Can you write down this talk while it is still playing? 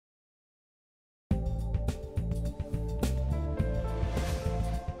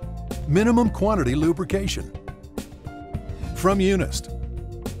minimum quantity lubrication. From Unist.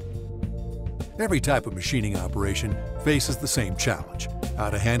 Every type of machining operation faces the same challenge: how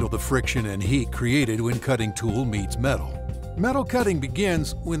to handle the friction and heat created when cutting tool meets metal. Metal cutting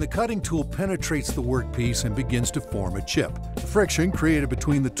begins when the cutting tool penetrates the workpiece and begins to form a chip. The friction created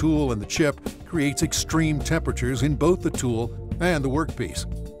between the tool and the chip creates extreme temperatures in both the tool and the workpiece.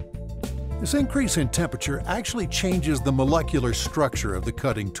 This increase in temperature actually changes the molecular structure of the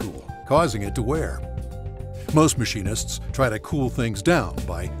cutting tool, causing it to wear. Most machinists try to cool things down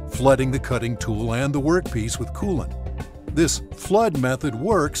by flooding the cutting tool and the workpiece with coolant. This flood method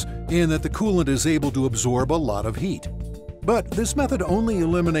works in that the coolant is able to absorb a lot of heat. But this method only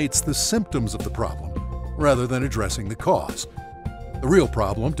eliminates the symptoms of the problem, rather than addressing the cause. The real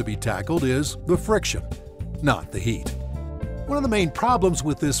problem to be tackled is the friction, not the heat. One of the main problems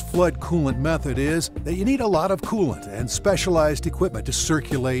with this flood coolant method is that you need a lot of coolant and specialized equipment to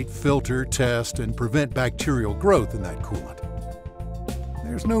circulate, filter, test, and prevent bacterial growth in that coolant.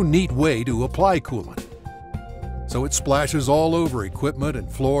 There's no neat way to apply coolant, so it splashes all over equipment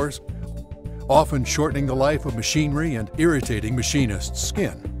and floors, often shortening the life of machinery and irritating machinists'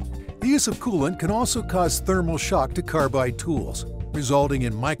 skin. The use of coolant can also cause thermal shock to carbide tools, resulting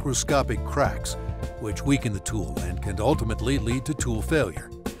in microscopic cracks, which weaken the tool and can ultimately lead to tool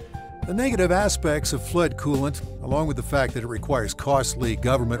failure. The negative aspects of flood coolant, along with the fact that it requires costly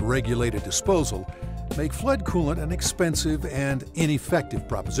government-regulated disposal, make flood coolant an expensive and ineffective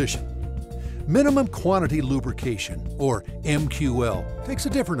proposition. Minimum quantity lubrication, or MQL, takes a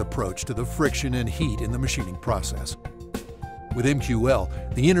different approach to the friction and heat in the machining process. With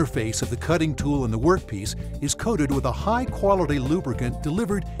MQL, the interface of the cutting tool and the workpiece is coated with a high-quality lubricant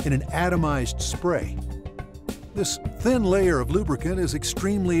delivered in an atomized spray. This thin layer of lubricant is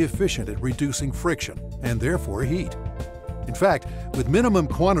extremely efficient at reducing friction and therefore heat. In fact, with minimum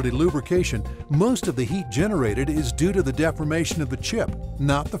quantity lubrication, most of the heat generated is due to the deformation of the chip,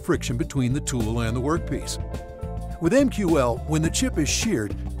 not the friction between the tool and the workpiece. With MQL, when the chip is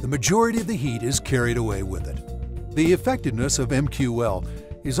sheared, the majority of the heat is carried away with it. The effectiveness of MQL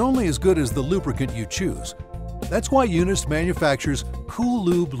is only as good as the lubricant you choose. That's why Unist manufactures Cool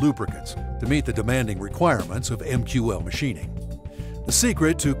Lube lubricants to meet the demanding requirements of MQL machining. The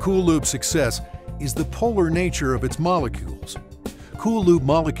secret to Cool Lube's success is the polar nature of its molecules. Cool Lube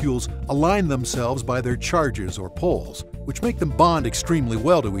molecules align themselves by their charges or poles, which make them bond extremely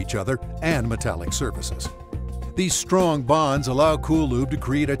well to each other and metallic surfaces. These strong bonds allow Cool Lube to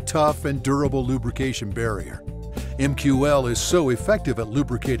create a tough and durable lubrication barrier. MQL is so effective at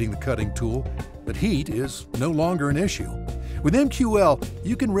lubricating the cutting tool that heat is no longer an issue. With MQL,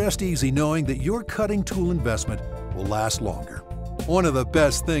 you can rest easy knowing that your cutting tool investment will last longer. One of the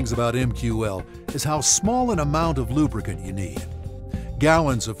best things about MQL is how small an amount of lubricant you need.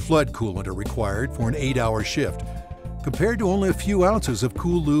 Gallons of flood coolant are required for an 8-hour shift, compared to only a few ounces of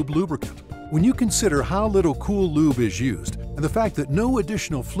Cool Lube lubricant. When you consider how little Cool Lube is used and the fact that no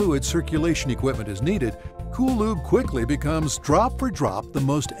additional fluid circulation equipment is needed, Cool Lube quickly becomes drop for drop the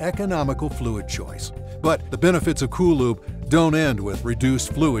most economical fluid choice. But the benefits of Cool Lube don't end with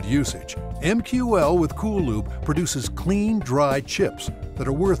reduced fluid usage. MQL with Cool Lube produces clean, dry chips that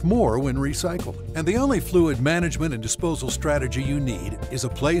are worth more when recycled. And the only fluid management and disposal strategy you need is a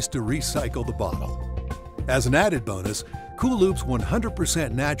place to recycle the bottle. As an added bonus, Cool Lube's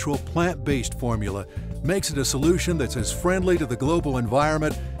 100% natural plant-based formula makes it a solution that's as friendly to the global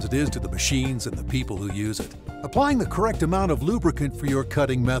environment as it is to the machines and the people who use it. Applying the correct amount of lubricant for your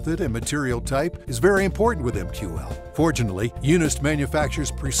cutting method and material type is very important with MQL. Fortunately, Unist manufactures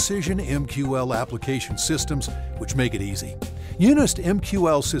precision MQL application systems, which make it easy. Unist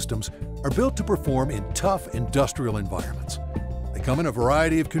MQL systems are built to perform in tough industrial environments. They come in a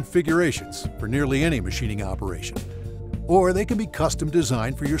variety of configurations for nearly any machining operation, or they can be custom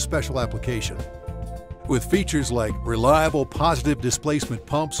designed for your special application. With features like reliable positive displacement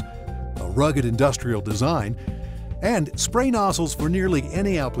pumps, a rugged industrial design, and spray nozzles for nearly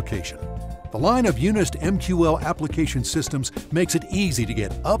any application, the line of Unist MQL application systems makes it easy to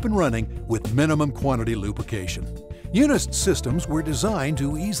get up and running with minimum quantity lubrication. Unist systems were designed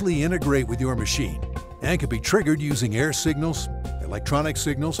to easily integrate with your machine and can be triggered using air signals, electronic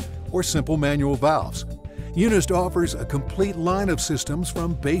signals, or simple manual valves. Unist offers a complete line of systems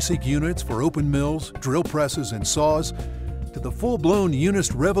from basic units for open mills, drill presses, and saws to the full-blown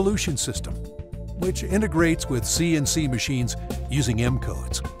Unist Revolution system, which integrates with CNC machines using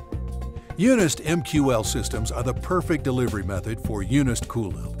M-codes. Unist MQL systems are the perfect delivery method for Unist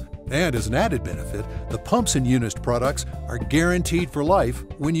Cool Lube. And as an added benefit, the pumps in Unist products are guaranteed for life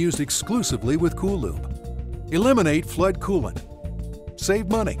when used exclusively with Cool Lube. Eliminate flood coolant. Save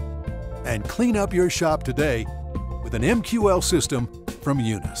money. and clean up your shop today with an MQL system from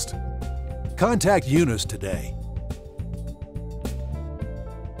Unist. Contact Unist today